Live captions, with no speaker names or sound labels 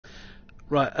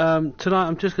Right, tonight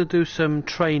I'm just going to do some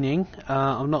training.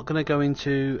 I'm not going to go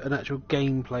into an actual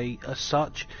gameplay as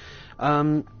such.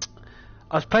 I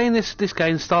was playing this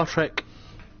game, Star Trek.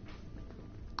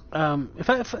 In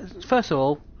fact, first of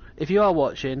all, if you are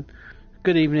watching,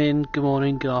 good evening, good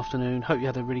morning, good afternoon. Hope you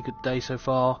had a really good day so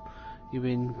far. You've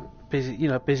been busy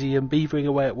and beavering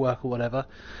away at work or whatever,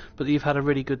 but you've had a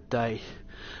really good day.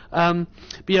 But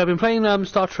yeah, I've been playing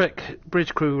Star Trek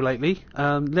Bridge Crew lately.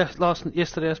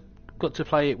 Yesterday I got to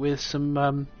play it with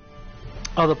some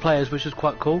other players, which was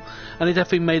quite cool, and it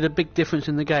definitely made a big difference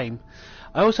in the game.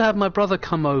 I also had my brother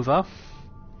come over.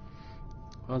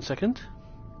 1 second.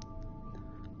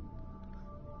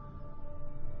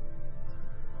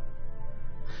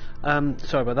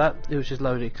 Sorry about that, it was just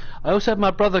loading. I also had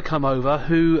my brother come over,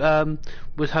 who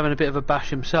was having a bit of a bash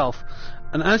himself,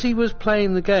 and as he was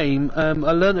playing the game, I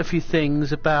learned a few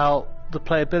things about the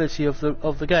playability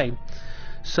of the game.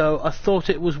 So I thought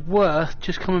it was worth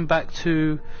just coming back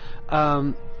to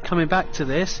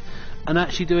this and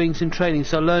actually doing some training,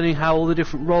 so learning how all the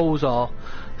different roles are.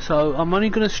 So I'm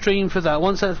only going to stream for that.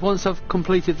 Once I've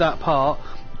completed that part,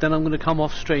 then I'm going to come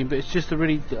off stream. But it's just a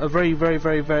very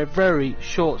very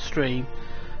short stream,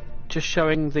 just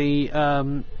showing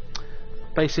the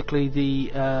basically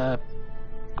the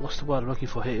what's the word I'm looking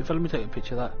for here? Let me take a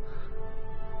picture of that.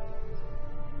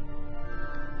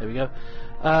 There we go.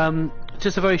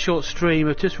 Just a very short stream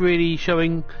of just really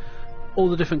showing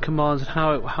all the different commands and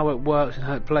how it works and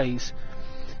how it plays,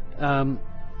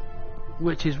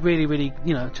 which is really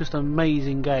just an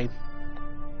amazing game.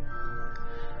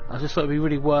 I just thought it'd be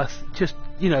really worth just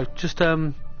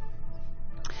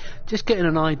getting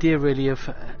an idea really of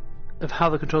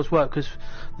how the controls work, because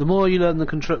the more you learn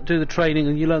do the training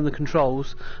and you learn the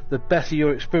controls, the better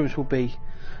your experience will be.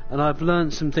 And I've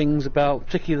learned some things about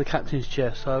particularly the captain's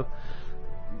chair, so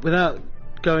without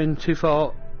going too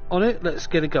far on it, let's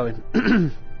get it going.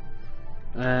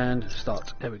 And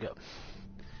start. There we go.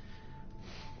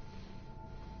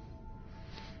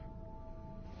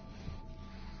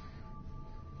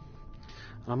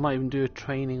 I might even do a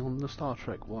training on the Star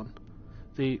Trek one,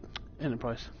 the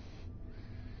Enterprise.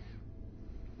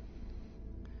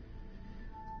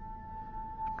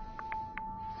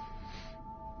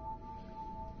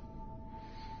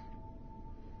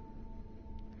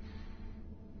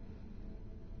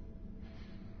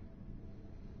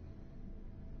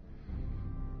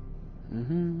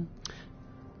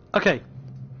 Okay,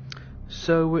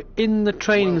 so we're in the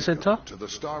training center. To the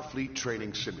Starfleet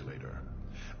Training Simulator.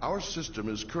 Our system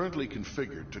is currently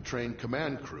configured to train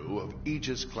command crew of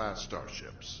Aegis-class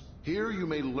starships. Here you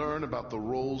may learn about the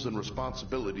roles and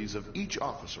responsibilities of each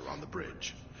officer on the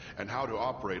bridge, and how to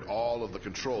operate all of the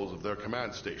controls of their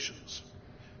command stations.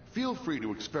 Feel free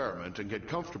to experiment and get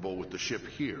comfortable with the ship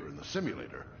here in the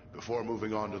simulator before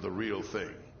moving on to the real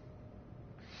thing.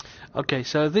 Okay,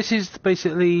 so this is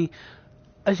basically,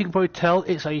 as you can probably tell,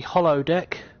 it's a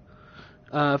holodeck,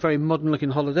 very modern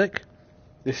looking holodeck.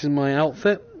 This is my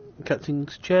outfit,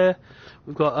 captain's chair.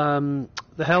 We've got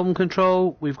the helm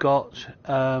control, we've got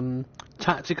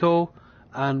tactical,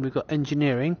 and we've got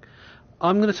engineering.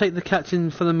 I'm going to take the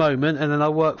captain for the moment, and then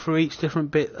I'll work through each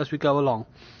different bit as we go along.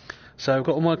 So I've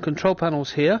got all my control panels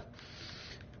here,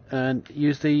 and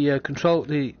use the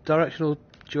directional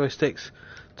joysticks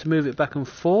to move it back and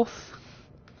forth,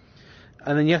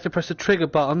 and then you have to press the trigger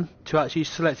button to actually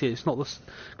select it. It's not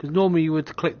because normally you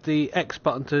would click the X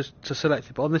button to select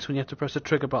it, but on this one you have to press the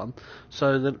trigger button.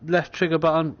 So the left trigger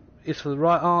button is for the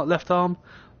left arm,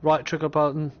 right trigger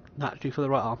button naturally for the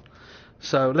right arm.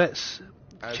 So let's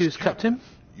choose captain.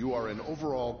 You are in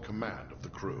overall command of the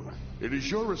crew. It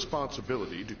is your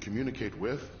responsibility to communicate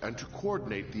with and to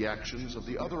coordinate the actions of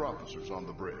the other officers on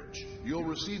the bridge. You'll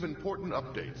receive important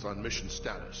updates on mission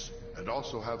status, and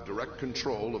also have direct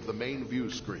control of the main view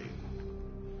screen.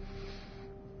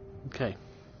 Okay.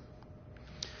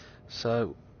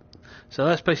 So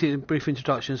that's basically a brief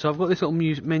introduction. So I've got this little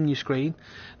menu screen.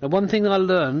 Now, one thing that I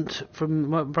learned from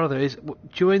my brother is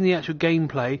during the actual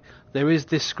gameplay, there is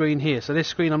this screen here. So this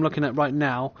screen I'm looking at right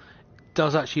now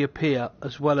does actually appear,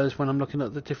 as well as when I'm looking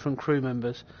at the different crew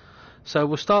members. So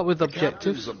we'll start with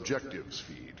objectives. The captain's objectives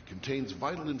feed contains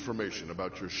vital information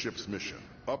about your ship's mission.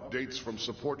 Updates from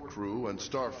support crew and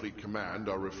Starfleet Command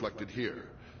are reflected here,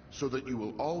 so that you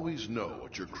will always know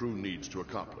what your crew needs to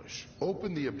accomplish.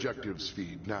 Open the objectives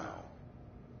feed now.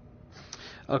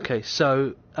 Okay,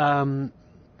 so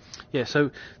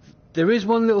so there is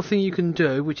one little thing you can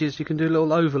do, which is you can do a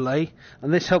little overlay,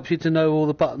 and this helps you to know all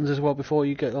the buttons as well before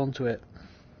you get onto it.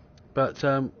 But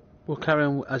we'll carry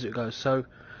on as it goes. So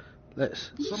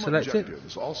let's select it. Some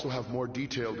objectives also have more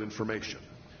detailed information.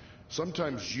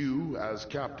 Sometimes you, as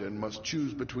captain, must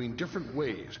choose between different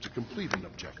ways to complete an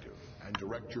objective and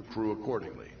direct your crew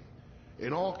accordingly.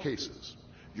 In all cases,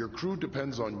 your crew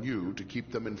depends on you to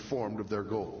keep them informed of their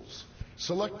goals.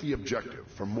 Select the objective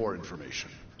for more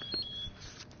information.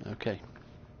 Okay.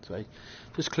 Sorry.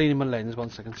 Just cleaning my lens, 1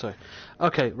 second, sorry.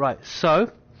 Okay, right,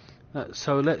 so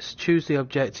let's choose the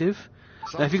objective.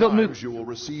 Now, if Sometimes you will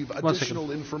receive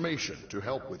additional information to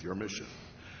help with your mission.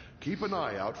 Keep an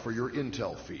eye out for your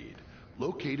intel feed,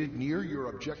 located near your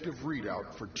objective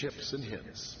readout for tips and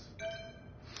hints.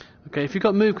 Okay, if you've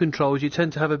got move controls, you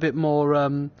tend to have a bit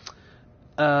more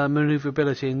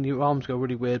maneuverability and your arms go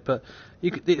really weird, but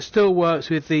it still works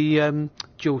with the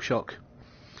DualShock.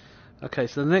 Okay,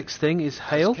 so the next thing is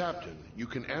hail. As captain, you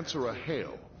can answer a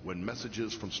hail when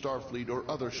messages from Starfleet or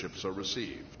other ships are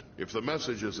received. If the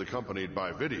message is accompanied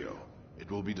by video, it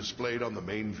will be displayed on the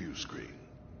main view screen.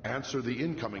 Answer the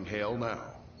incoming hail now.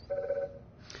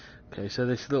 Okay, so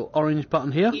this little orange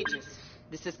button here. Aegis,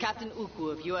 this is Captain Uku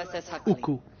of USS Huxley.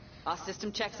 Uku. Our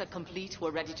system checks are complete. We're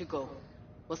ready to go.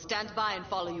 We'll stand by and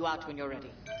follow you out when you're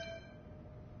ready.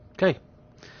 Okay.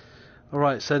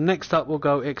 Alright, so next up we'll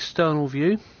go external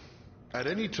view. At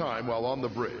any time while on the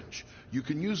bridge, you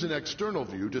can use an external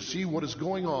view to see what is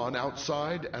going on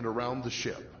outside and around the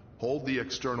ship. Hold the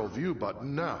external view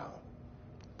button now.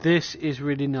 This is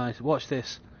really nice. Watch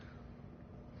this.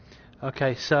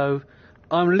 Okay, so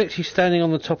I'm literally standing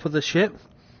on the top of the ship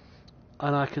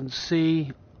and I can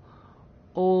see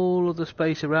all of the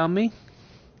space around me,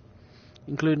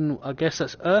 including, I guess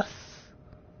that's Earth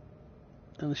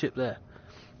and the ship there.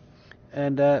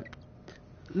 And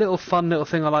little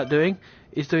thing I like doing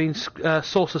is doing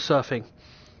saucer surfing.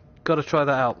 Got to try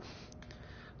that out.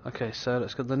 Okay, so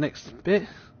let's go to the next bit.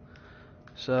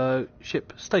 So,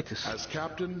 ship status. As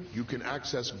captain, you can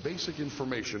access basic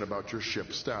information about your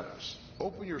ship's status.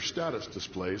 Open your status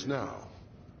displays now.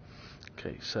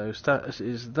 Okay, so status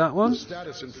is that one. The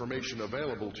status information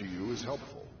available to you is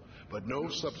helpful, but no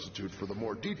substitute for the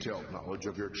more detailed knowledge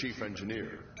of your chief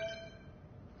engineer.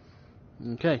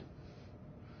 Okay.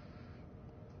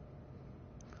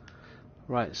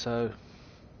 Right, so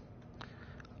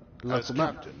as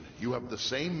captain, you have the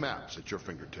same maps at your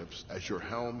fingertips as your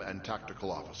helm and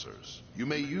tactical officers. You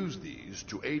may use these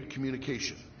to aid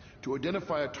communication, to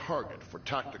identify a target for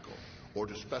tactical, or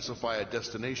to specify a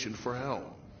destination for helm.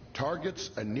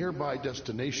 Targets and nearby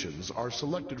destinations are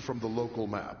selected from the local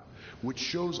map, which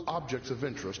shows objects of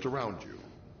interest around you.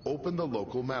 Open the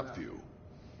local map view.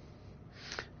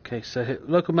 Okay, so hit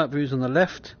local map views on the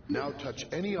left. Now touch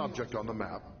any object on the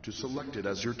map to select it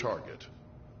as your target.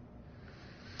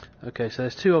 Okay, so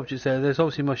there's two objects there. There's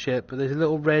obviously my ship, but there's a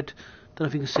little red, don't know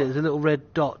if you can see it, there's a little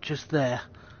red dot just there.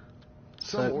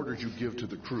 Some orders you give to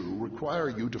the crew require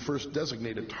you to first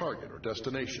designate a target or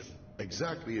destination,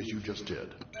 exactly as you just did.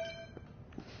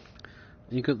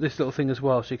 You've got this little thing as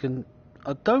well, so you can...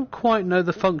 I don't quite know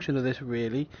the function of this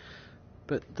really,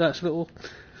 but that's a little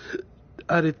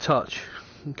added touch.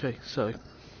 Okay, so...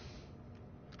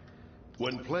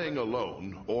 When playing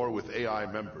alone, or with AI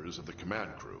members of the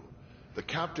command crew, the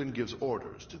captain gives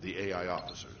orders to the AI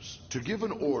officers. To give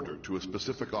an order to a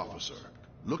specific officer,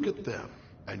 look at them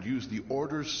and use the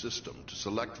orders system to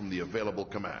select from the available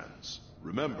commands.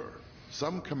 Remember,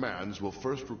 some commands will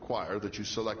first require that you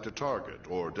select a target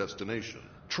or destination.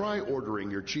 Try ordering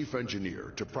your chief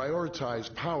engineer to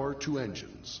prioritize power to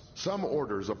engines. Some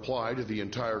orders apply to the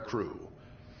entire crew.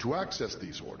 To access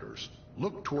these orders,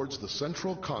 look towards the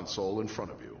central console in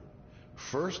front of you.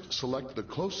 First, select the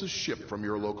closest ship from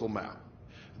your local map.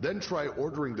 Then try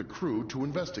ordering the crew to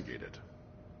investigate it.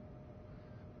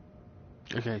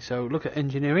 Okay, so look at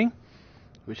engineering,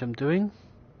 which I'm doing.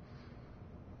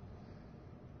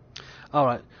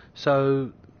 Alright,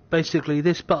 so basically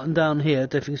this button down here,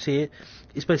 if you can see it,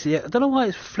 is basically, I don't know why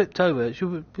it's flipped over, it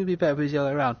should be better if it's the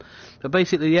other way around. But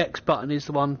basically the X button is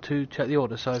the one to check the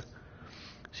order, so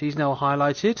she's now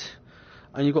highlighted.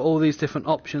 And you've got all these different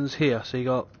options here. So you've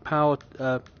got power,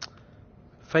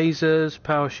 phasers,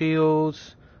 power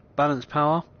shields, balance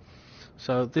power.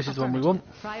 So this is the one we want.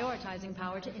 Prioritizing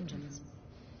power to engines.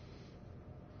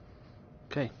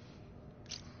 Okay.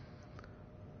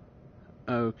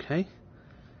 Okay.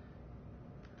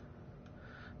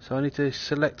 So I need to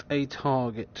select a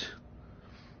target.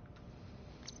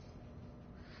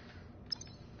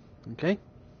 Okay.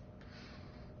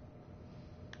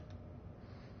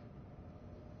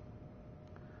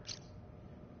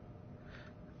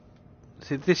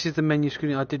 See, this is the menu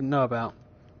screen I didn't know about.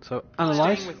 So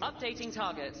analyze. Updating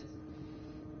target.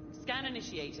 Scan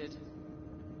initiated.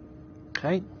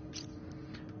 Okay.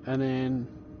 And then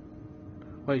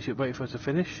wait for it to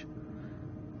finish.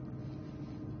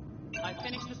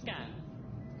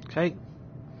 Okay.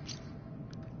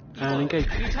 And engage.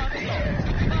 New target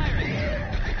locked. Firing.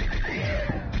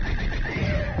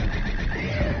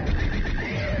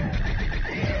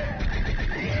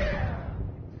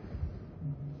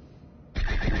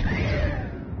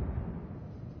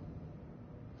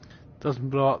 Doesn't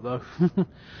blow up though.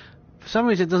 For some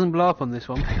reason it doesn't blow up on this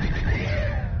one.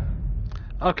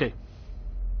 Okay.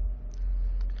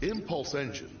 Impulse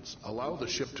engines allow the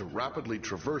ship to rapidly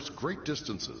traverse great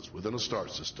distances within a star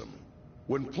system.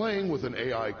 When playing with an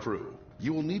AI crew,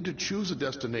 you will need to choose a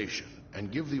destination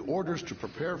and give the orders to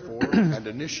prepare for and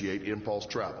initiate impulse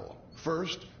travel.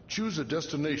 First, choose a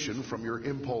destination from your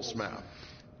impulse map.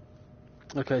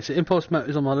 Okay, so impulse map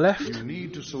is on my left. You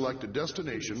need to select a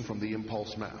destination from the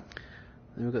impulse map.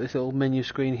 And we've got this little menu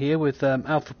screen here with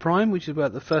Alpha Prime, which is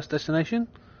about the first destination.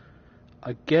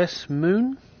 I guess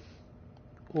Moon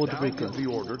or Now debris give cloud. the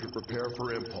order to prepare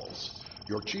for impulse.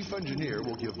 Your chief engineer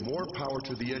will give more power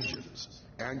to the engines,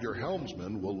 and your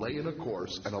helmsman will lay in a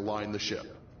course and align the ship.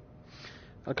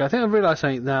 Okay, I think I've realised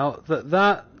something now,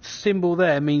 that symbol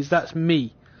there means that's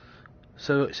me.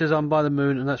 So it says I'm by the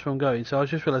moon and that's where I'm going. So I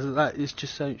just realised that is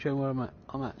just showing where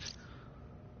I'm at.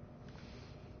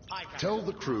 Tell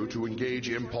the crew to engage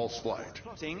impulse flight.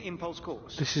 Plotting impulse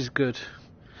course. This is good.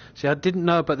 See, I didn't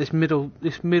know about this middle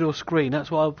screen. That's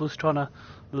what I was trying to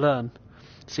learn.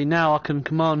 See, now I can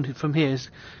command from here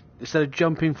instead of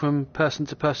jumping from person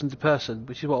to person to person,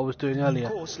 which is what I was doing earlier.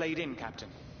 Course laid in, Captain.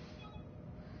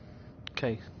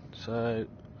 Okay, so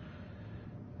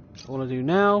all I do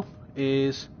now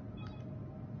is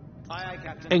Aye, aye,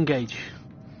 Captain. engage,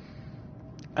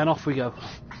 and off we go.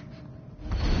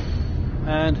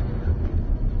 And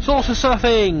saucer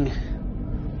surfing.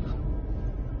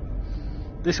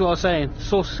 This is what I was saying.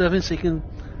 Saucer surfing, so you can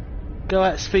go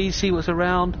at speed, see what's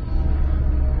around.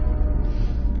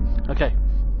 Okay.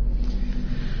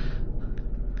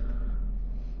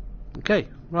 Okay,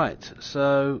 right.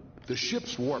 So The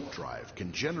ship's warp drive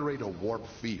can generate a warp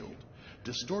field,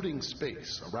 distorting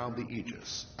space around the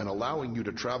Aegis and allowing you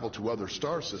to travel to other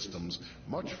star systems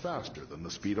much faster than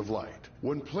the speed of light.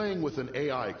 When playing with an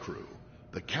AI crew,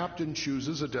 the captain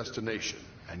chooses a destination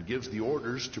and gives the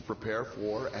orders to prepare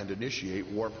for and initiate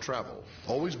warp travel.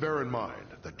 Always bear in mind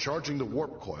that charging the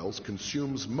warp coils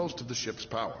consumes most of the ship's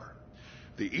power.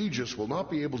 The Aegis will not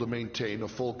be able to maintain a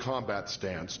full combat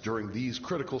stance during these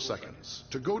critical seconds.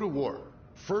 To go to warp,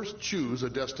 first choose a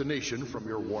destination from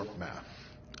your warp map.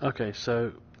 okay,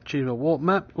 so choose a warp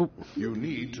map. Oop. You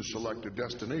need to select a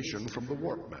destination from the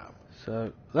warp map.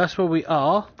 So that's where we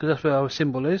are, because that's where our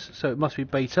symbol is. So it must be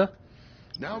beta.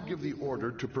 Now give the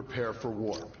order to prepare for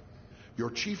warp. Your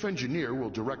chief engineer will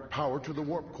direct power to the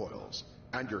warp coils,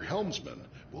 and your helmsman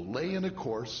will lay in a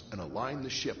course and align the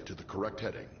ship to the correct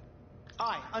heading.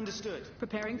 Aye, understood.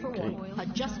 Preparing for warp.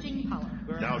 Adjusting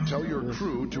power. Now tell your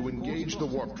crew to engage the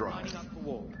warp drive. Lining up for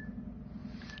warp.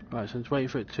 Right, so just waiting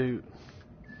for it to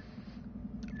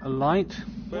alight.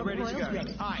 We're ready to coils go.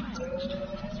 ready. Aye.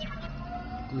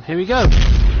 And here we go.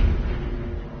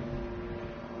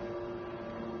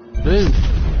 Boom.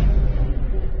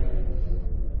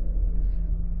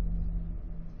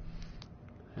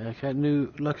 Okay,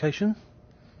 new location.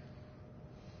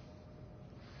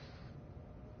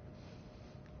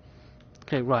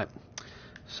 Okay, right.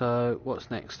 So what's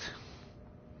next?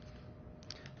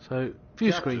 So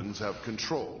view screen. Captains have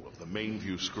control of the main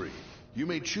view screen. You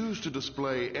may choose to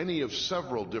display any of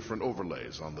several different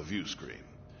overlays on the view screen,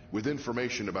 with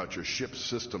information about your ship's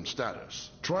system status.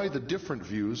 Try the different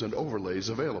views and overlays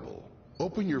available.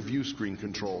 Open your view screen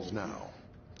controls now.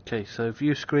 Okay, so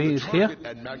view screen The is here. target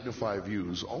and magnify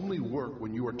views only work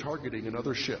when you are targeting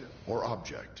another ship or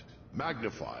object.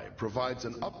 Magnify provides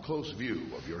an up-close view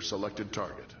of your selected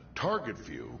target. Target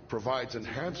view provides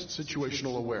enhanced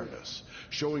situational awareness,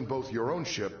 showing both your own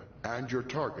ship and your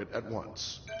target at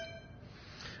once.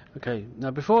 Okay,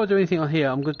 now before I do anything on here,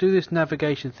 I'm going to do this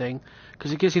navigation thing,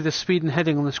 because it gives you the speed and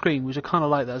heading on the screen, which I kind of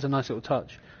like that as a nice little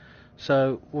touch.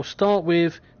 So we'll start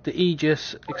with the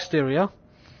Aegis exterior,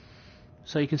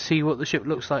 so you can see what the ship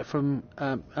looks like from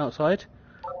outside.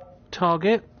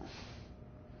 Target,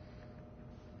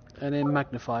 and then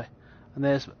magnify, and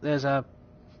there's a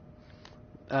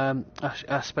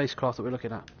spacecraft that we're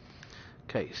looking at.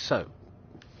 Okay, so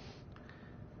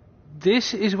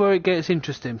this is where it gets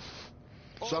interesting.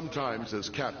 Sometimes, as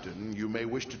captain, you may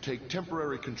wish to take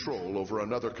temporary control over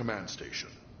another command station.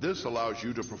 This allows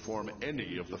you to perform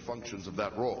any of the functions of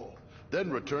that role, then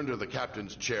return to the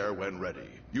captain's chair when ready.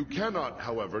 You cannot,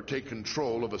 however, take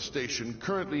control of a station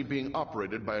currently being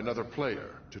operated by another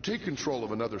player. To take control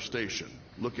of another station,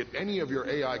 look at any of your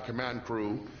AI command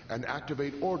crew and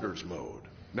activate orders mode.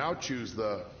 Now choose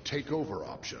the Take Over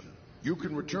option. You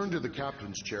can return to the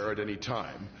captain's chair at any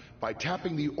time by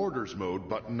tapping the Orders Mode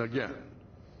button again.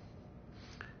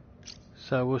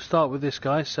 So we'll start with this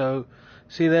guy. So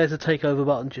see, there's a takeover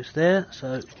button just there.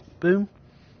 So boom.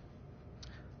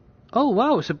 Oh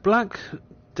wow, it's a black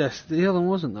desk. The other one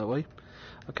wasn't that way.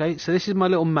 Okay, so this is my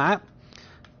little map.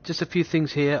 Just a few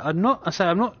things here. I'm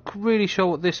not really sure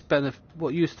what this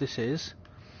what use this is.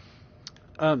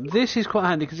 This is quite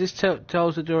handy because this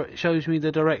shows me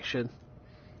the direction.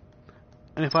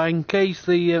 And if I engage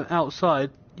the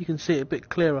outside, you can see it a bit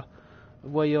clearer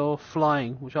of where you're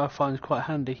flying, which I find is quite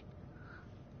handy.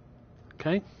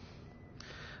 Okay.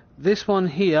 This one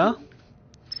here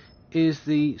is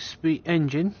the speed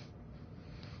engine.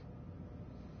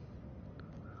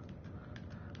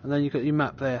 And then you've got your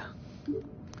map there.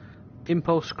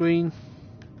 Impulse screen.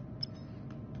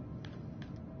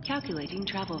 Calculating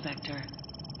travel vector.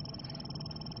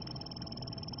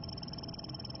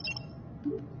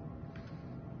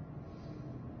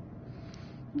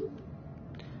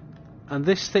 And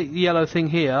this yellow thing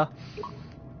here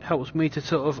helps me to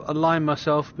sort of align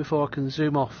myself before I can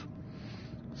zoom off.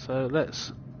 So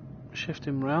let's shift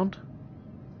him round.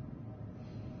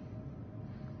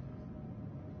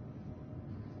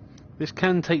 This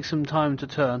can take some time to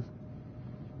turn.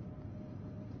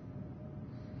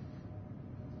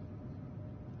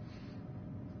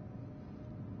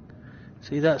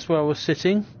 See, that's where I was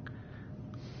sitting.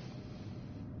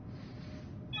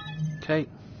 Okay.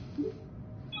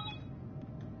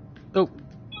 Oh.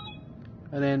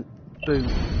 And then, boom.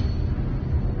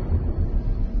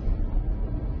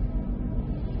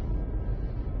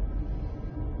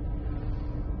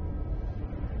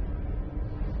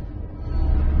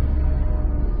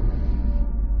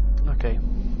 Okay.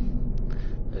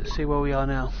 Let's see where we are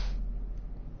now.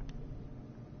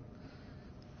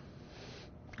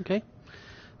 Okay.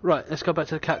 Right, let's go back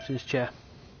to the captain's chair.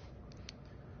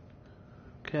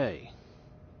 Okay.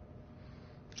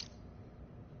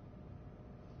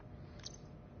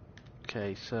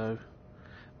 Okay, so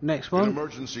next one. In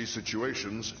emergency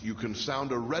situations, you can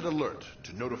sound a red alert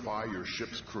to notify your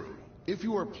ship's crew. If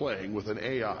you are playing with an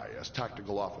AI as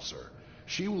tactical officer,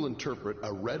 she will interpret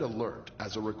a red alert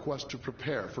as a request to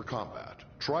prepare for combat.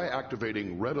 Try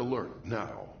activating red alert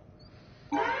now.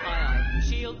 Aye, aye.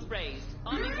 Shields raised.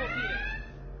 Arming torpedo.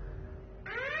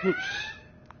 Oops.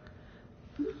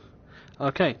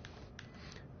 Okay.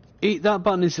 That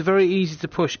button is very easy to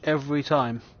push every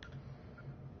time.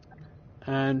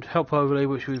 And help overlay,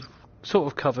 which we've sort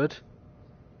of covered.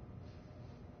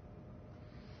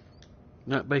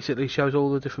 That basically shows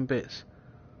all the different bits.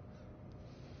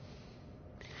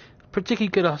 Particularly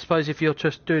good, I suppose, if you're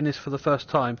just doing this for the first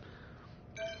time.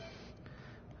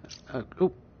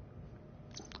 Oh.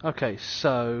 Okay,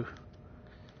 so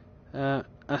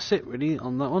that's it really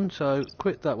on that one. So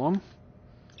quit that one.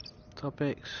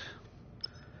 Topics.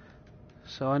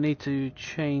 So I need to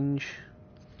change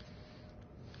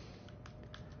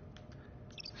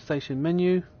station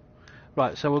menu.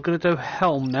 Right, so we're going to do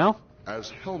helm now. As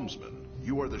helmsman,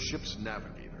 you are the ship's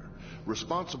navigator,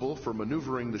 responsible for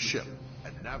maneuvering the ship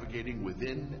and navigating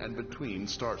within and between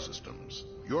star systems.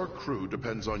 Your crew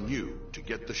depends on you to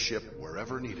get the ship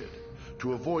wherever needed,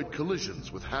 to avoid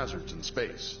collisions with hazards in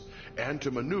space, and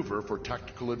to maneuver for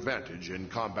tactical advantage in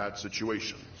combat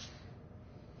situations.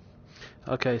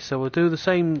 Okay, so we'll do the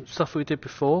same stuff we did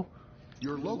before.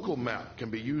 Your local map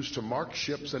can be used to mark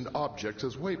ships and objects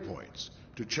as waypoints,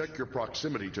 to check your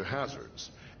proximity to hazards,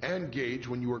 and gauge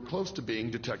when you are close to being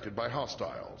detected by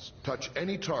hostiles. Touch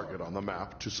any target on the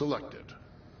map to select it.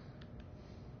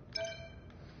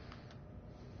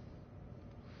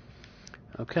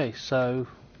 Okay, so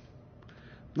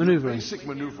maneuvering. Basic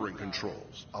maneuvering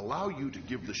controls allow you to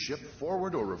give the ship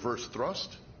forward or reverse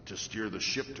thrust, to steer the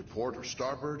ship to port or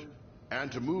starboard,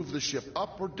 and to move the ship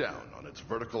up or down on its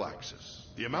vertical axis.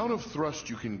 The amount of thrust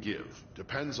you can give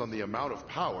depends on the amount of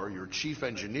power your chief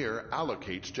engineer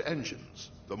allocates to engines.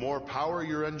 The more power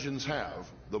your engines have,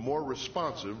 the more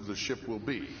responsive the ship will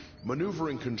be.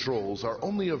 Maneuvering controls are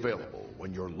only available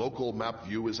when your local map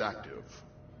view is active.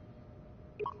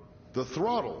 The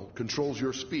throttle controls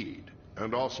your speed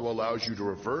and also allows you to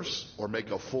reverse or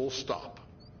make a full stop.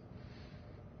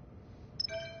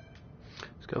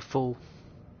 Let's go full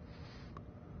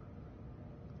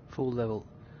level.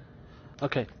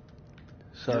 Okay,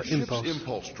 so your impulse. Ship's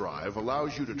impulse drive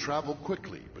allows you to travel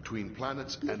quickly between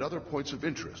planets and other points of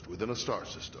interest within a star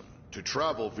system. To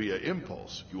travel via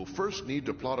impulse, you will first need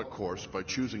to plot a course by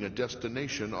choosing a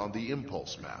destination on the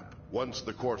impulse map. Once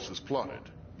the course is plotted,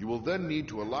 you will then need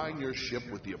to align your ship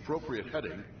with the appropriate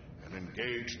heading and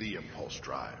engage the impulse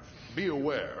drive. Be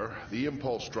aware, the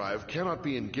impulse drive cannot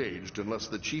be engaged unless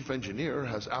the chief engineer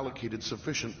has allocated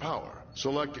sufficient power.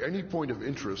 Select any point of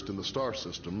interest in the star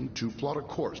system to plot a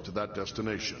course to that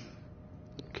destination.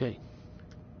 Okay.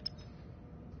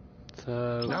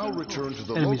 So Now return to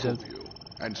the enemy local zone. view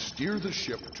and steer the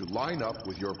ship to line up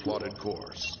with your plotted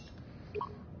course.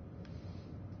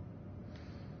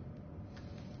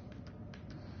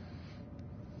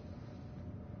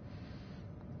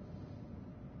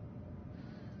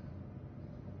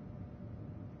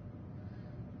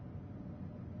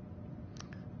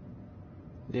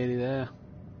 Nearly there.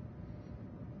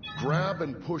 Grab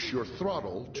and push your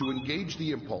throttle to engage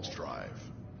the impulse drive.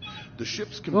 The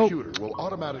ship's computer will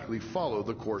automatically follow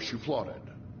the course you plotted.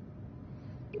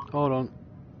 Hold on.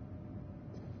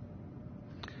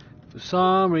 For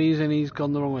some reason he's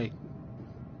gone the wrong way.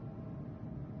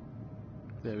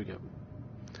 There we go.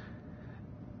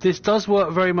 This does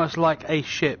work very much like a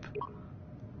ship.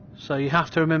 So you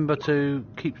have to remember to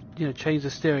keep, change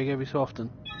the steering every so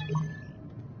often.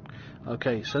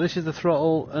 Okay, so this is the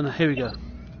throttle, and here we go.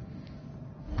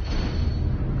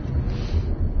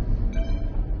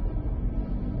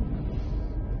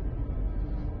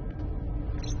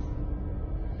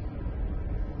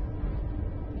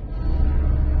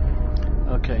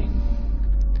 Okay.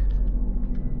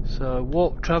 So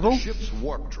warp travel. The ship's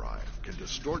warp drive can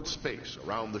distort space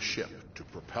around the ship to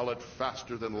propel it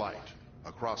faster than light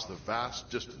across the vast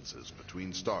distances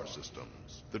between star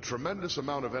systems. The tremendous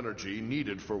amount of energy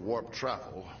needed for warp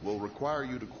travel will require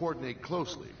you to coordinate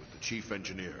closely with the chief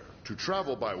engineer. To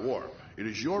travel by warp, it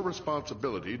is your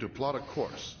responsibility to plot a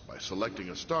course by selecting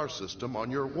a star system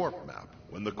on your warp map.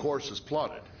 When the course is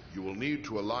plotted, you will need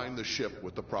to align the ship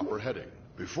with the proper heading.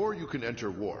 Before you can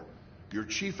enter warp, your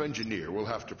chief engineer will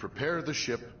have to prepare the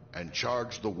ship and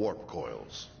charge the warp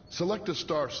coils. Select a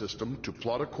star system to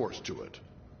plot a course to it.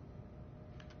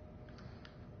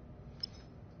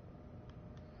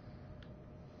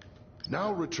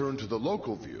 Now return to the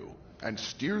local view and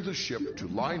steer the ship to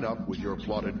line up with your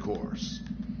plotted course.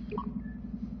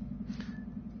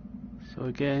 So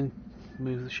again,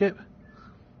 move the ship.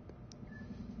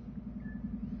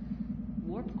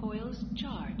 Warp coils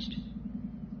charged.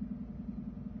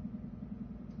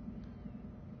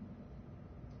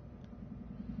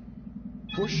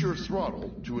 Push your throttle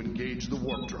to engage the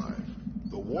warp drive.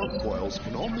 The warp coils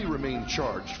can only remain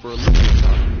charged for a limited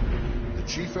time. The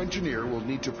chief engineer will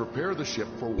need to prepare the ship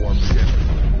for warp again.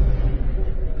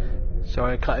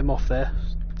 Sorry, I cut him off there.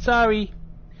 Sorry.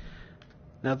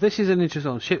 Now this is an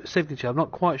interesting one. Ship signature. I'm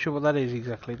not quite sure what that is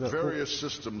exactly, but Various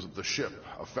systems of the ship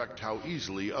affect how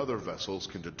easily other vessels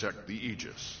can detect the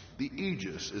Aegis. The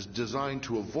Aegis is designed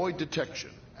to avoid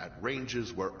detection at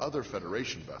ranges where other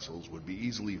Federation vessels would be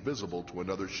easily visible to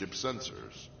another ship's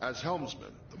sensors. As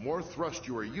helmsman, the more thrust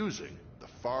you are using, the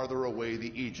farther away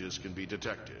the Aegis can be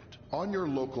detected. On your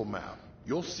local map,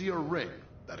 you'll see a ring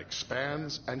that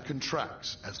expands and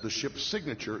contracts as the ship's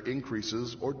signature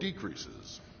increases or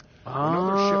decreases. When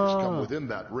other ships come within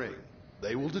that ring,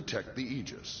 they will detect the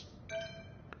Aegis.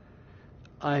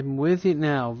 I'm with it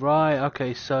now. Right.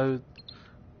 Okay. So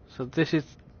this is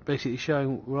basically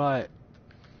showing where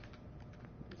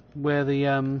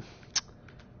the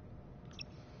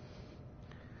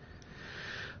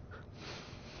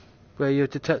where you're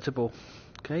detectable.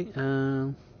 Okay.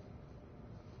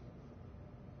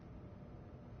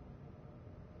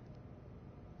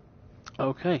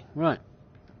 Okay. Right.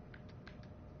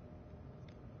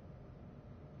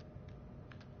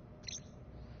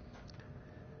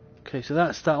 Okay, so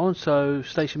that's that one. So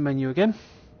station menu again.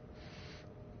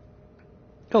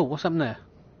 Oh, what's happened there?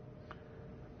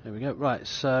 There we go. Right,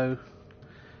 so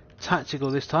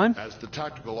tactical this time. As the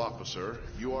tactical officer,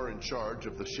 you are in charge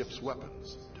of the ship's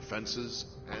weapons, defenses,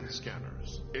 and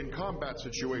scanners. In combat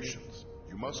situations,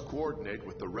 you must coordinate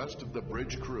with the rest of the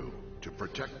bridge crew to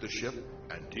protect the ship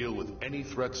and deal with any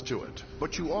threats to it.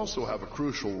 But you also have a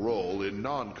crucial role in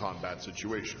non-combat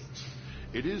situations.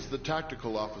 It is the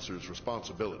tactical officer's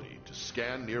responsibility to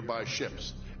scan nearby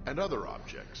ships and other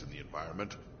objects in the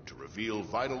environment to reveal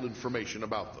vital information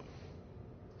about them.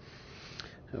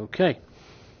 Okay.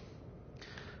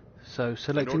 So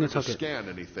selecting In the order to target. scan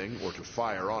anything or to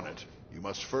fire on it, you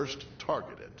must first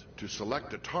target it. To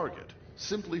select a target,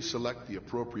 simply select the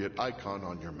appropriate icon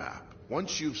on your map.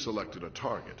 Once you've selected a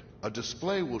target, a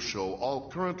display will show all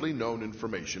currently known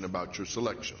information about your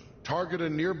selection. Target a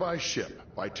nearby ship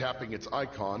by tapping its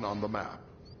icon on the map.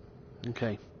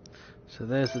 Okay. So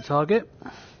there's the target.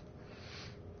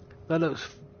 That looks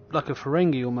like a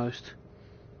Ferengi almost.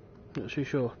 Not too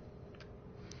sure.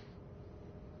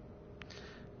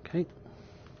 Okay.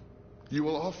 You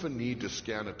will often need to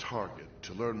scan a target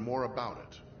to learn more about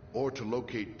it. or to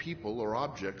locate people or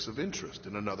objects of interest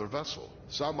in another vessel.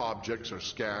 Some objects are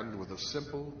scanned with a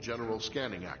simple, general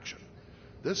scanning action.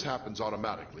 This happens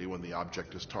automatically when the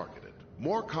object is targeted.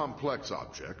 More complex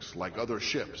objects, like other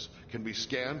ships, can be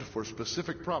scanned for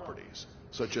specific properties,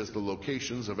 such as the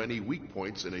locations of any weak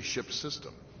points in a ship's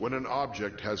system. When an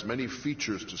object has many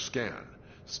features to scan,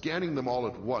 scanning them all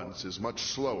at once is much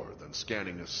slower than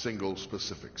scanning a single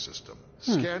specific system.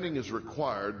 Scanning is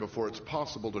required before it's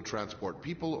possible to transport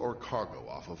people or cargo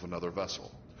off of another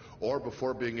vessel, or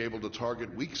before being able to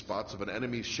target weak spots of an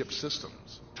enemy's ship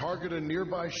systems. Target a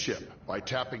nearby ship by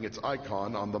tapping its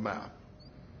icon on the map.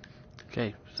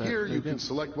 Okay, so Here you can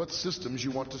select what systems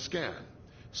you want to scan.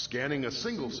 Scanning a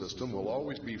single system will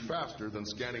always be faster than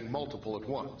scanning multiple at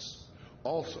once.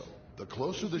 Also, the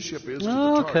closer the ship is to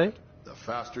the target, the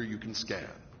faster you can scan.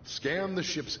 Scan the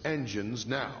ship's engines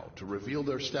now to reveal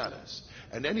their status,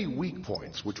 and any weak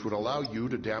points which would allow you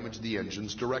to damage the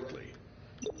engines directly.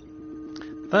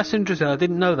 That's interesting, I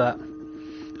didn't know that.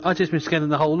 I've just been scanning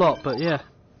the whole lot, but yeah.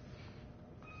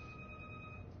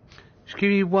 Excuse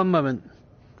me one moment.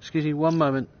 Excuse me one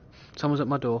moment. Someone's at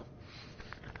my door.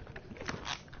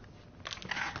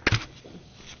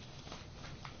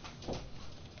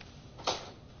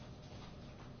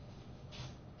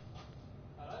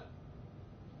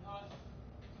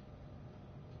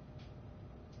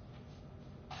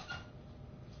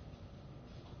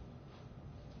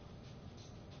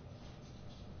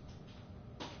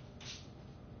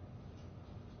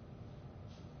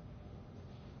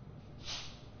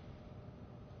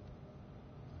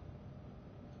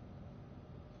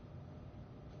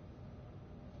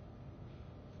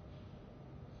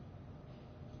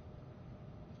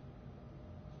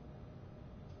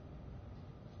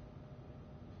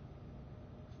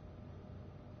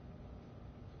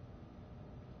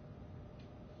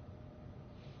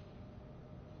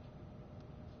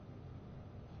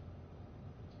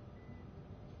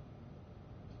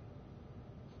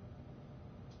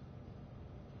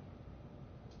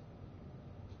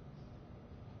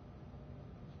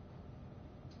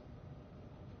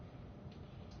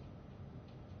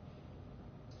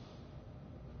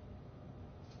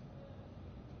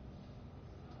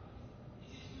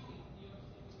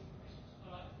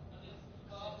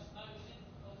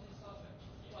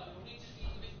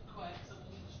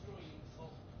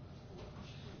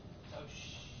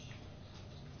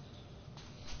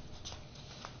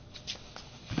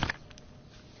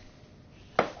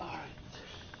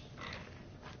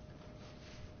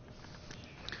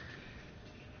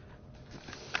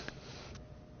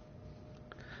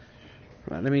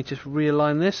 Right, let me just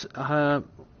realign this.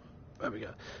 There we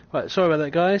go. Right, sorry about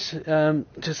that, guys.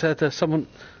 Just had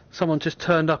someone just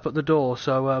turned up at the door.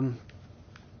 So,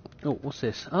 oh, what's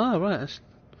this? Ah, right. That's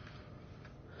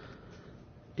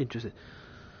interesting.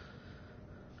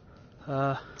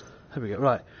 There we go.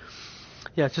 Right.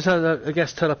 Yeah, just had a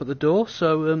guest turn up at the door.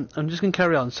 So I'm just going to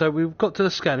carry on. So we've got to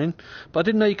the scanning, but I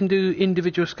didn't know you can do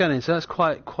individual scanning. So that's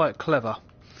quite clever.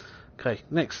 Okay,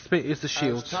 next bit is the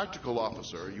shields. As tactical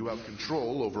officer, you have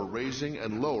control over raising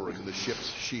and lowering the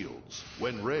ship's shields.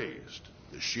 When raised,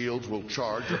 the shields will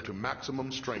charge up to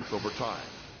maximum strength over time.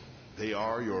 They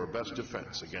are your best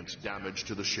defense against damage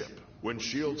to the ship. When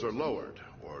shields are lowered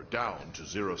or down to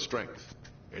 0 strength,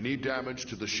 any damage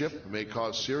to the ship may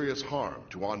cause serious harm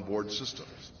to onboard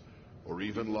systems, or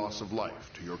even loss of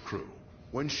life to your crew.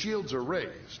 When shields are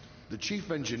raised, the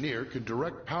chief engineer can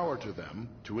direct power to them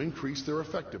to increase their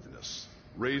effectiveness.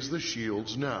 Raise the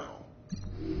shields now.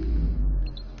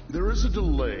 There is a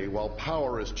delay while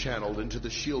power is channeled into the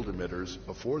shield emitters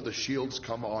before the shields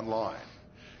come online.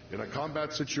 In a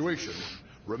combat situation,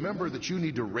 remember that you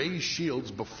need to raise shields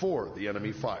before the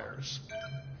enemy fires.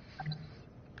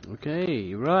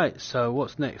 Okay, right, so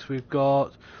what's next? We've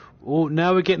got... Oh,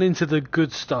 now we're getting into the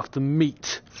good stuff, the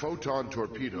meat. Photon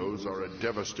torpedoes are a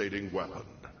devastating weapon.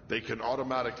 They can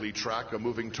automatically track a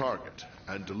moving target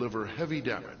and deliver heavy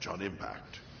damage on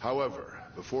impact. However,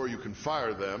 before you can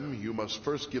fire them, you must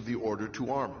first give the order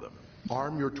to arm them.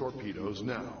 Arm your torpedoes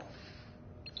now.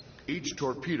 Each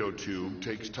torpedo tube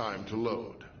takes time to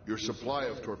load. Your supply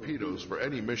of torpedoes for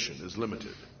any mission is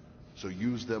limited, so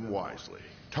use them wisely.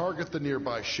 Target the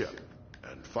nearby ship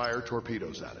and fire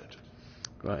torpedoes at it.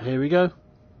 Right, here we go.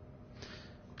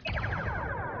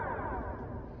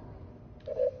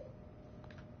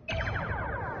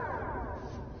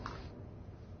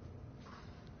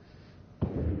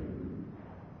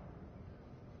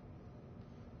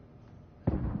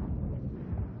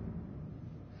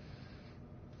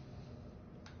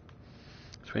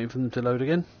 Just waiting for them to load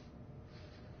again.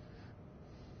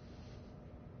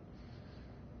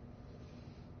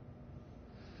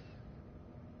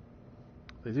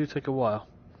 They do take a while.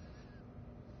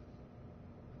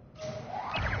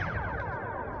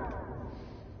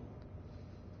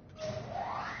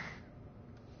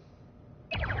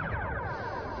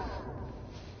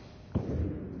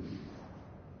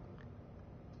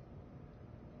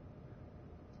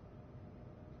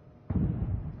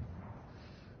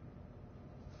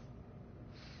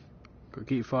 Got to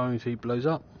keep firing until he blows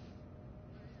up.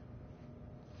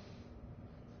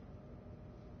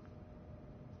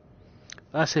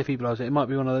 That's if he blows it. It might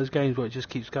be one of those games where it just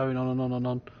keeps going on and on and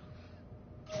on.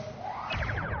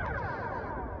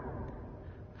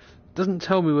 Doesn't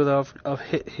tell me whether I've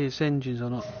hit his engines or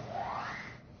not.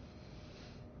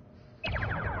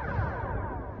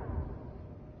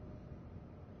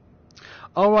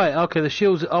 Oh right, okay, the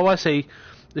shields, oh I see.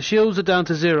 The shields are down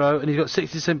to 0 and he's got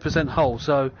 67% hull,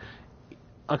 so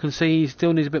I can see he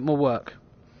still needs a bit more work.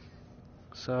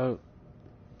 So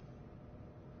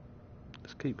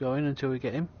let's keep going until we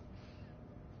get him.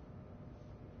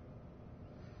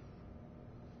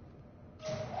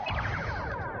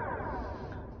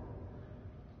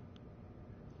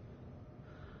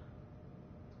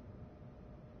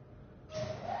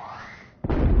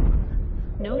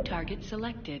 No target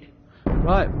selected.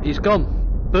 Right, he's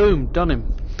gone. Boom, done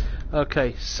him.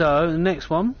 Okay, so the next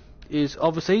one is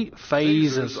obviously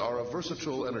phasers. Phasers are a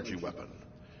versatile energy weapon.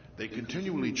 They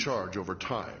continually charge over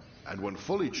time, and when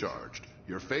fully charged,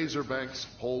 your phaser banks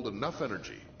hold enough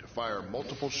energy to fire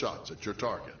multiple shots at your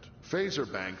target.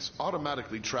 Phaser banks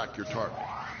automatically track your target,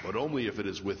 but only if it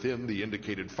is within the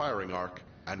indicated firing arc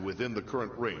and within the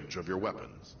current range of your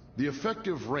weapons. The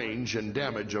effective range and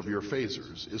damage of your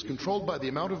phasers is controlled by the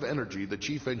amount of energy the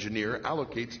Chief Engineer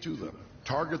allocates to them.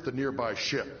 Target the nearby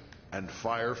ship and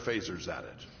fire phasers at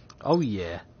it. Oh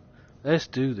yeah, let's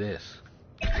do this.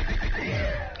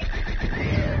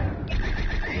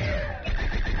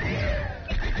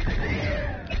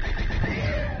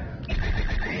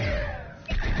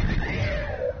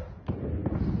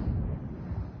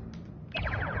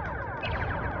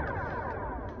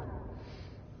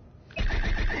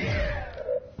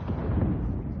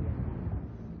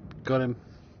 Got him.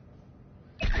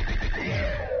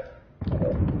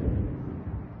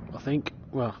 I think,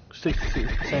 well,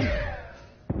 66%.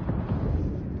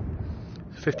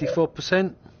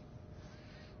 54%.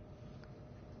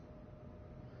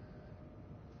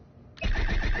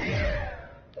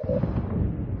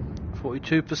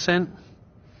 42%.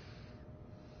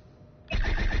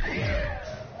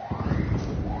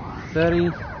 30.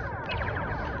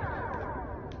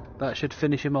 That should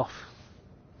finish him off.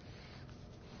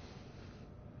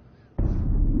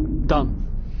 Done.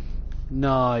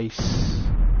 Nice.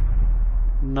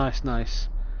 Nice.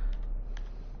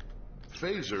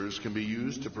 Phasers can be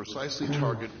used to precisely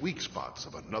target weak spots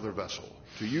of another vessel.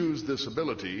 To use this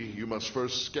ability, you must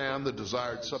first scan the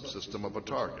desired subsystem of a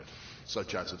target,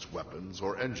 such as its weapons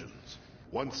or engines.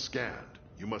 Once scanned,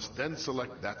 you must then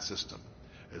select that system.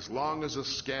 As long as a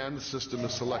scanned system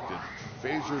is selected,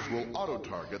 phasers will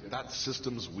auto-target that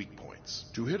system's weak points.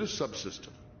 To hit a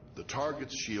subsystem, the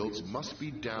target's shields must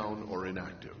be down or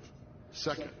inactive.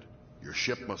 Second, your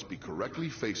ship must be correctly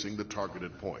facing the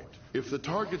targeted point. If the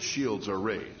target's shields are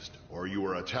raised, or you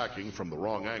are attacking from the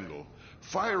wrong angle,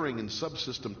 firing in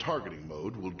subsystem targeting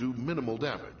mode will do minimal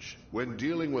damage. When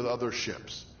dealing with other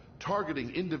ships, targeting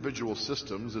individual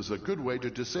systems is a good way to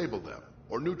disable them,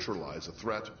 or neutralize a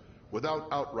threat without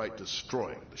outright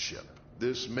destroying the ship.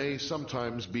 This may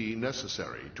sometimes be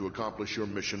necessary to accomplish your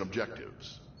mission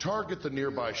objectives. Target the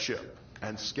nearby ship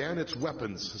and scan its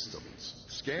weapons systems.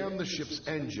 Scan the ship's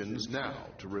engines now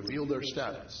to reveal their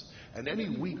status and any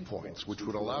weak points which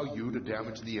would allow you to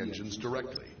damage the engines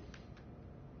directly.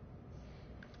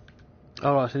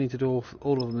 Alright, so I need to do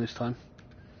all of them this time.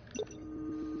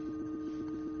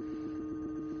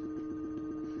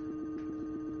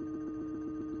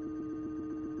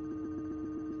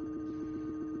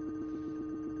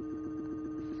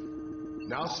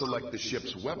 Now select the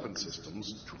ship's weapon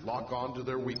systems to lock on to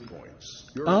their weak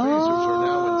points. Your phasers are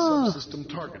now in subsystem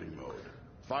targeting mode.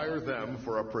 Fire them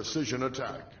for a precision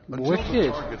attack. Until Wicked.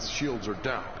 the target's shields are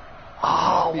down.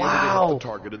 Oh, Be able to wow. hit the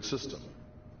targeted system.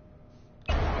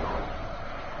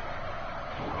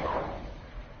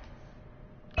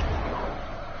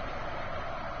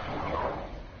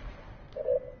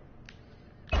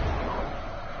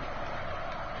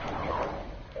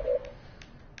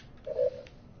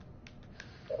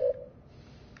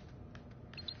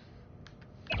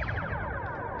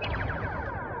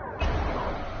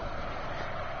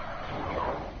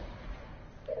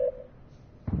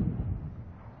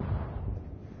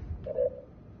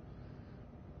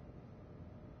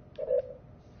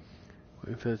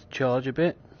 Waiting for it to charge a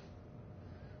bit.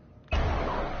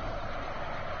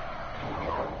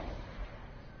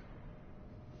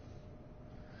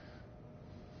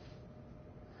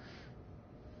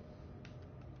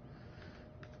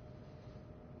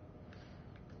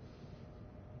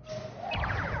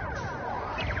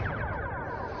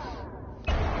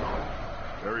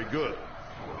 Very good.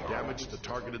 Damage the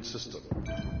targeted system.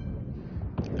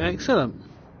 Excellent.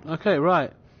 Okay,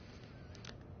 right.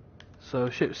 So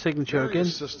ship signature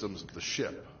Various again. systems of the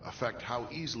ship affect how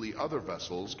easily other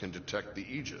vessels can detect the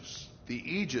Aegis. The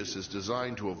Aegis is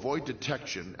designed to avoid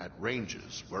detection at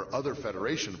ranges where other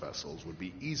Federation vessels would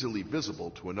be easily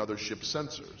visible to another ship's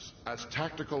sensors. As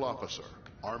tactical officer,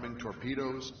 arming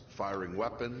torpedoes, firing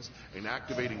weapons, and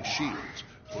activating shields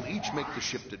will each make the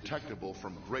ship detectable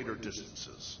from greater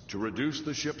distances. To reduce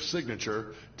the ship's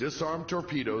signature, disarm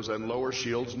torpedoes and lower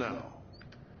shields now.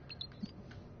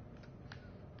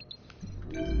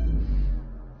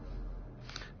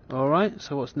 Alright,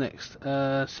 so what's next?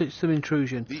 System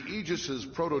intrusion. The Aegis's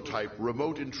prototype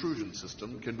remote intrusion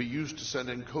system can be used to send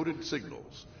encoded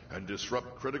signals and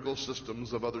disrupt critical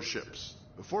systems of other ships.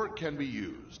 Before it can be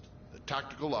used, the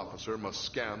tactical officer must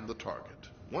scan the target.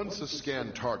 Once a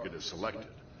scanned target is selected,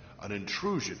 an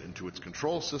intrusion into its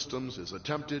control systems is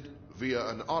attempted via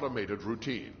an automated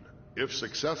routine. If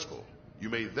successful, you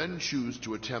may then choose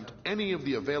to attempt any of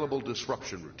the available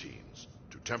disruption routines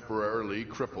to temporarily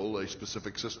cripple a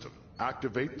specific system.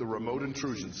 Activate the remote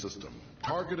intrusion system.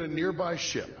 Target a nearby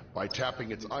ship by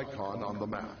tapping its icon on the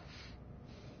map.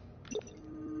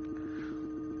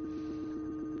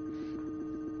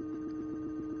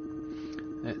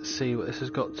 Let's see what this has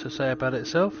got to say about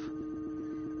itself.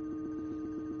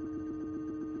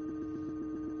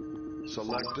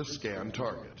 Select a scan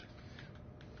target.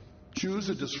 Choose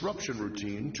a disruption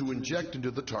routine to inject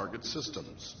into the target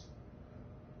systems.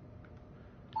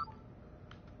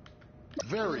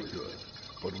 Very good.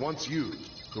 But once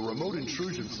used, the remote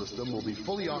intrusion system will be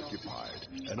fully occupied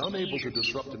and unable to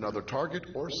disrupt another target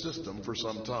or system for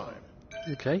some time.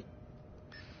 Okay.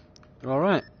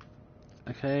 Alright.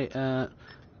 Okay,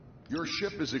 Your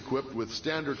ship is equipped with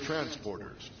standard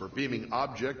transporters for beaming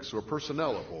objects or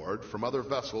personnel aboard from other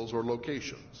vessels or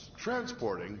locations.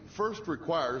 Transporting first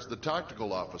requires the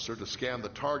tactical officer to scan the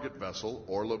target vessel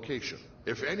or location.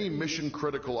 If any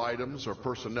mission-critical items or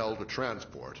personnel to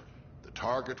transport, the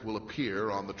target will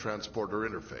appear on the transporter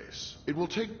interface. It will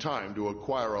take time to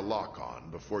acquire a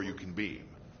lock-on before you can beam,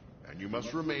 and you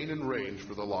must remain in range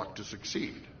for the lock to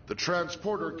succeed. The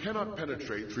transporter cannot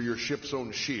penetrate through your ship's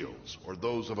own shields or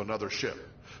those of another ship,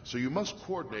 so you must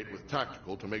coordinate with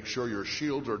tactical to make sure your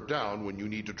shields are down when you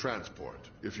need to transport.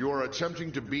 If you are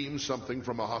attempting to beam something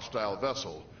from a hostile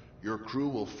vessel, your crew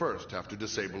will first have to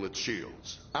disable its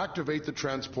shields. Activate the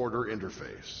transporter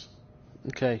interface.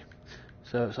 okay.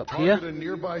 So it's up here. Target a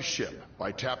nearby ship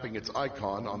by tapping its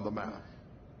icon on the map.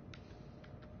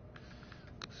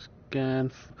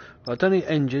 Scan. Well, I don't need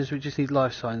engines, we just need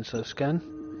life signs, so scan.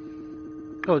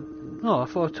 Oh, I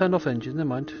thought I turned off engines, never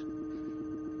mind.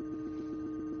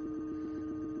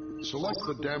 Select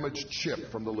the damaged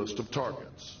ship from the list of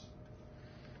targets.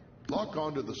 Lock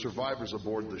onto the survivors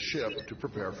aboard the ship to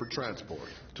prepare for transport.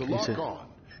 To lock on,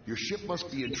 your ship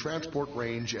must be in transport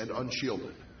range and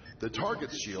unshielded. The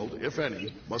target's shield, if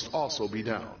any, must also be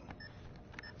down.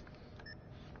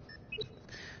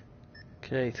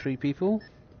 Okay, 3 people.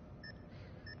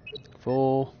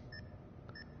 4.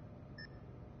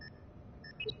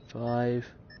 5.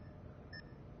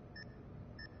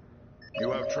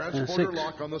 You have transporter 6.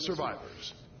 lock on the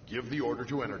survivors. Give the order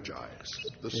to energize.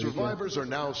 The survivors are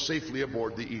now safely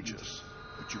aboard the Aegis,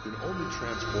 but you can only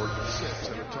transport 6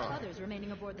 at a time. Others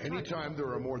remaining aboard the Anytime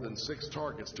there are more than 6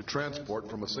 targets to transport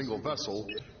from a single vessel,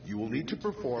 you will need to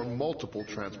perform multiple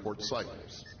transport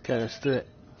cycles. Okay, let's do it.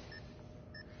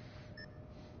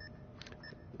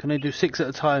 Can I do 6 at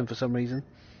a time for some reason?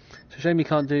 It's a shame you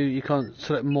can't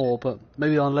select more, but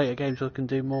maybe on later games I can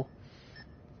do more.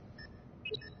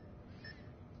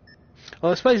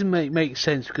 Well, I suppose it makes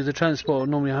sense because the transport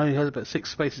normally only has about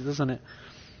 6 spaces, doesn't it?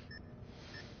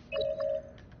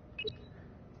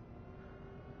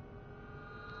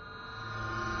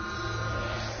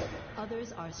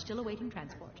 Others are still awaiting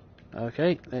transport.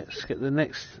 Okay, let's get the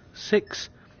next 6.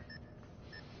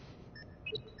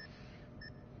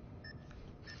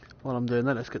 While I'm doing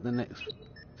that, let's get the next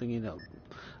thingy up.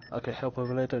 Okay, help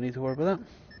overlay, don't need to worry about that.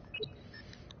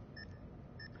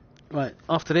 Right,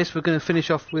 after this we're going to finish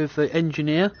off with the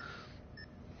engineer.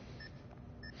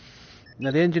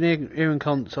 Now the engineering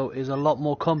console is a lot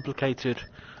more complicated.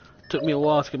 Took me a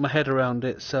while to get my head around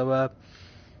it, so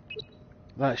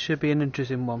that should be an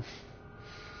interesting one.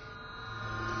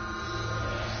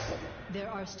 There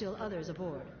are still others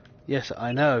aboard. Yes,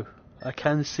 I know. I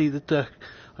can see the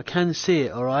I can see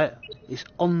it, alright? It's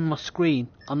on my screen.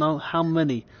 I know how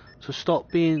many. So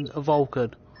stop being a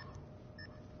Vulcan.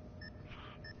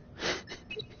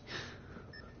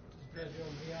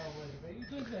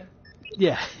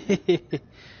 Yeah.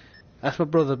 That's my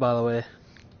brother, by the way.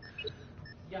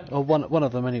 Or one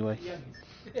of them anyway.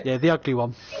 Yeah, the ugly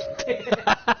one.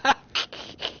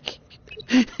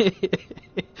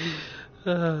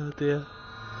 Oh dear.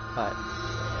 Right.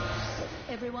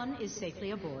 Everyone is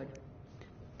safely aboard.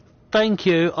 Thank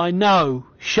you, I know.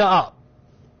 Shut up.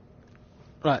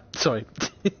 Right, sorry.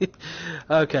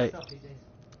 Okay.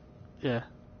 Yeah,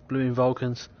 blooming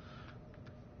Vulcans.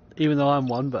 Even though I'm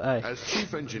one, but hey. As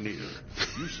chief engineer,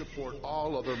 you support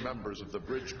all other members of the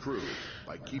bridge crew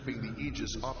by keeping the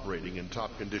Aegis operating in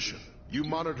top condition. You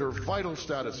monitor vital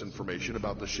status information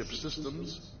about the ship's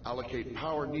systems, allocate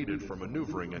power needed for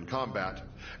maneuvering and combat,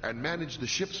 and manage the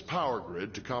ship's power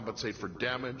grid to compensate for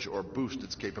damage or boost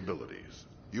its capabilities.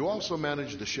 You also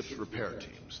manage the ship's repair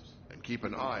teams and keep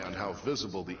an eye on how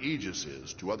visible the Aegis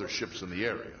is to other ships in the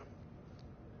area.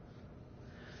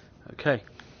 Okay.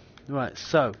 Right,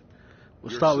 so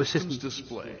we'll Your start with systems systems.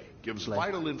 display gives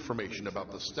vital information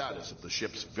about the status of the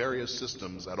ship's various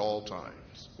systems at all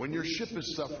times. When your ship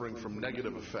is suffering from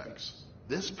negative effects,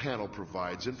 this panel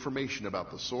provides information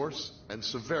about the source and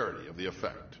severity of the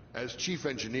effect. As chief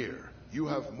engineer, you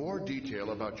have more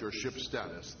detail about your ship's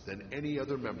status than any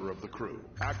other member of the crew.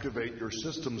 Activate your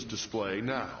systems display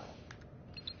now.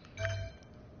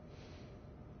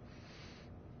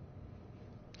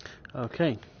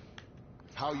 Okay.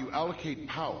 How you allocate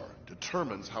power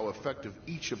determines how effective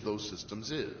each of those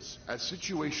systems is. As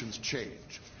situations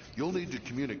change, you'll need to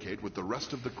communicate with the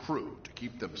rest of the crew to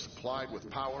keep them supplied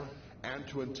with power and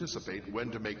to anticipate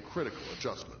when to make critical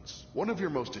adjustments. One of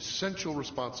your most essential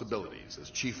responsibilities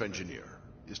as chief engineer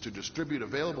is to distribute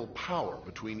available power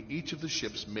between each of the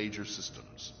ship's major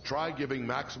systems. Try giving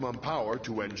maximum power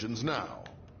to engines now.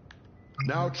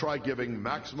 Now try giving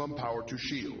maximum power to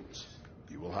shields.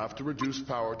 You will have to reduce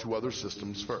power to other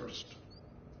systems first.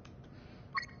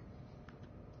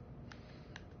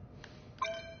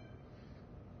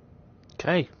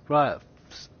 Okay, right.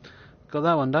 Got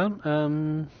that one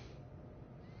down.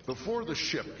 Before the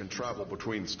ship can travel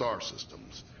between star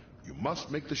systems, you must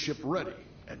make the ship ready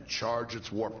and charge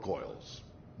its warp coils.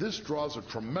 This draws a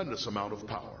tremendous amount of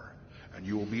power, and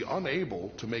you will be unable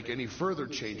to make any further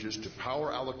changes to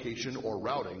power allocation or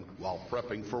routing while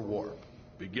prepping for warp.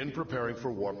 Begin preparing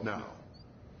for warp now.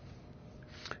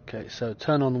 Okay, so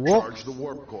turn on the warp. Charge the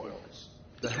warp coils.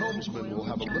 The helmsman will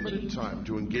have a limited time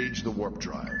to engage the warp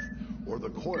drive, or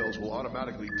the coils will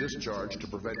automatically discharge to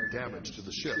prevent damage to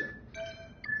the ship.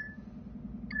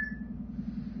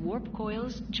 Warp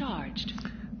coils charged.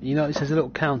 You notice there's a little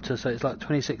counter, so it's like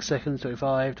 26 seconds,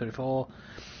 25, 24.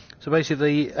 So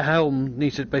basically, the helm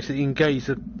needs to basically engage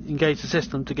the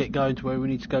system to get going to where we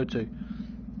need to go to.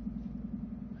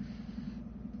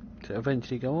 To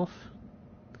eventually go off.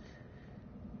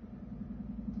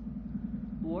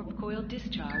 Warp coil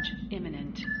discharge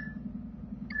imminent.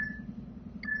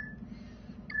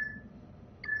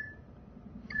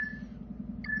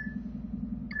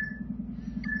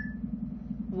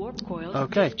 Warp coils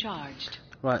discharged.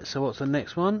 Right, so what's the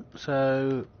next one?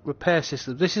 So, repair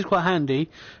systems. This is quite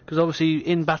handy, because obviously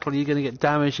in battle you're going to get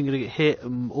damaged, you're going to get hit,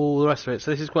 and all the rest of it.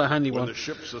 So this is quite a handy When one. the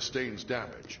ship sustains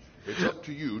damage, it's up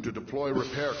to you to deploy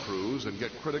repair crews and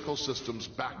get critical systems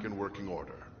back in working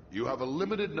order. You have a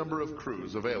limited number of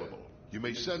crews available. You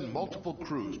may send multiple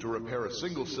crews to repair a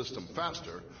single system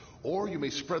faster, or you may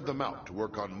spread them out to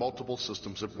work on multiple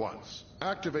systems at once.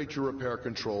 Activate your repair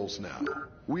controls now.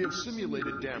 We have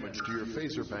simulated damage to your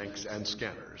phaser banks and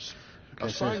scanners.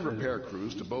 Assign repair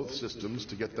crews to both systems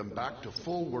to get them back to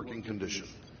full working condition.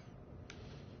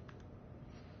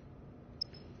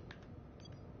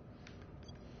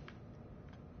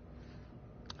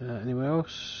 Anywhere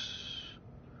else?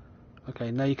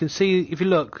 Okay, now you can see, if you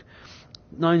look,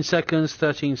 9 seconds,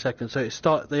 13 seconds.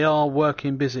 So they are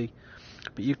working busy.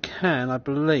 But you can, I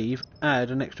believe,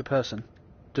 add an extra person.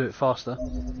 Do it faster.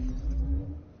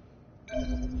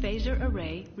 Phaser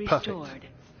array restored. Perfect.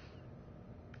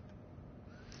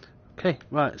 Okay,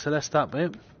 right, so let's start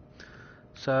with it.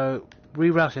 So,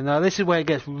 rerouting. Now, this is where it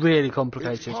gets really It's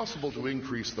complicated. possible to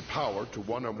increase the power to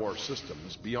one or more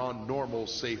systems beyond normal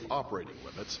safe operating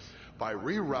limits by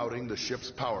rerouting the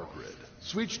ship's power grid.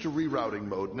 Switch to rerouting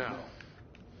mode now.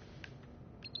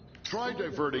 Try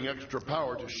diverting extra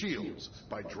power to shields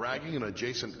by dragging an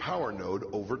adjacent power node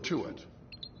over to it.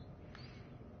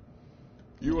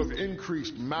 You have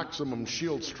increased maximum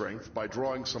shield strength by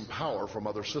drawing some power from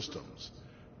other systems.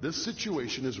 This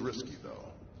situation is risky, though.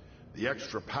 The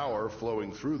extra power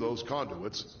flowing through those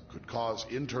conduits could cause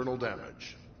internal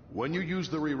damage. When you use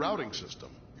the rerouting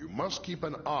system, you must keep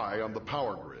an eye on the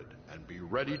power grid and be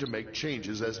ready to make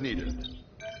changes as needed.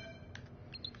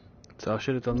 So I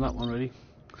should have done that one, really.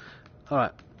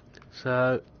 Alright,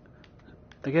 so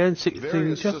Again, 16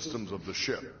 Various signature. systems of the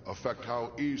ship affect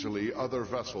how easily other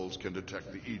vessels can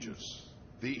detect the Aegis.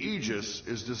 The Aegis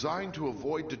is designed to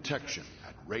avoid detection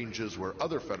at ranges where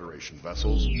other Federation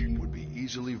vessels would be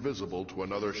easily visible to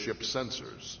another ship's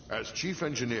sensors. As Chief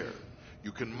Engineer,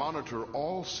 you can monitor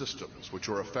all systems which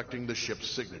are affecting the ship's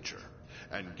signature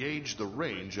and gauge the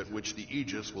range at which the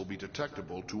Aegis will be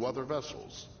detectable to other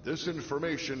vessels. This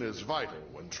information is vital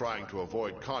when trying to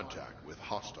avoid contact with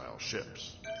hostile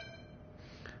ships.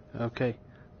 Okay,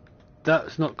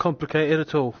 that's not complicated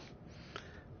at all.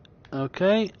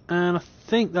 Okay, and I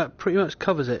think that pretty much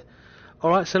covers it.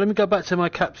 Alright, so let me go back to my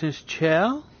captain's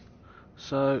chair.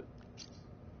 So,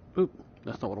 oop,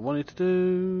 that's not what I wanted to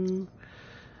do.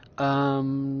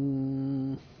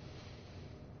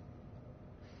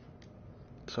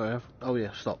 Sorry, oh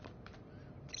yeah, stop.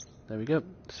 There we go,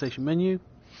 station menu.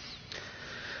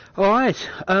 Alright,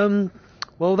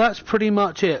 well that's pretty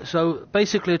much it. So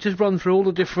basically I just run through all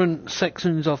the different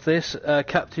sections of this,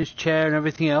 captain's chair and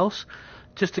everything else,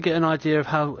 just to get an idea of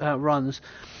how it runs.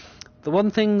 The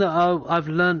one thing that I've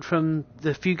learned from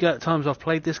the few times I've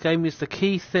played this game is the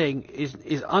key thing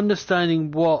is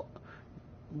understanding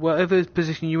whatever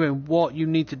position you're in, what you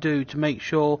need to do to make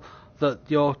sure that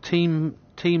your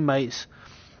teammates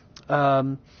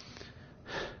to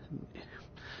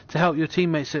help your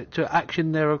teammates to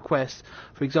action their requests.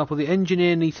 For example, the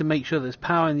engineer needs to make sure there's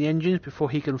power in the engines before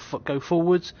he can go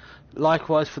forwards.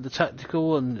 Likewise for the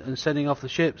tactical and sending off the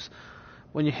ships.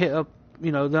 When you hit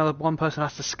the other one person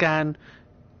has to scan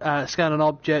an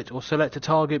object or select a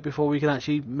target before we can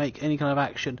actually make any kind of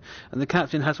action. And the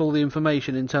captain has all the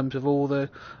information in terms of all the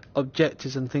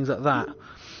objectives and things like that.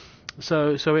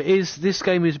 So this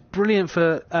game is brilliant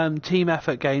for team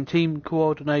effort game, team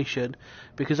coordination,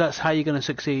 because that's how you're going to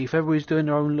succeed. If everybody's doing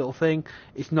their own little thing,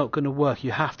 it's not going to work.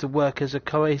 You have to work as a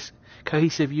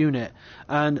cohesive unit.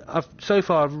 And so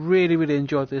far I've really, really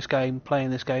enjoyed this game, playing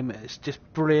this game. It's just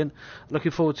brilliant.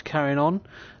 Looking forward to carrying on.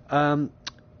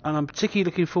 And I'm particularly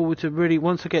looking forward to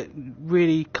once I get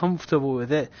really comfortable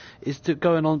with it, is to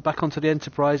going on back onto the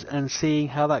Enterprise and seeing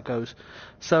how that goes.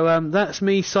 So that's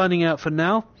me signing out for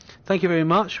now. Thank you very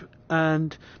much.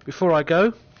 And before I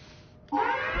go,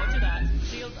 Roger that.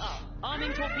 Shields up.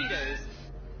 Arming torpedoes.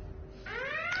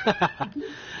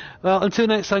 well, until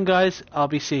next time, guys, I'll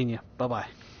be seeing you. Bye bye.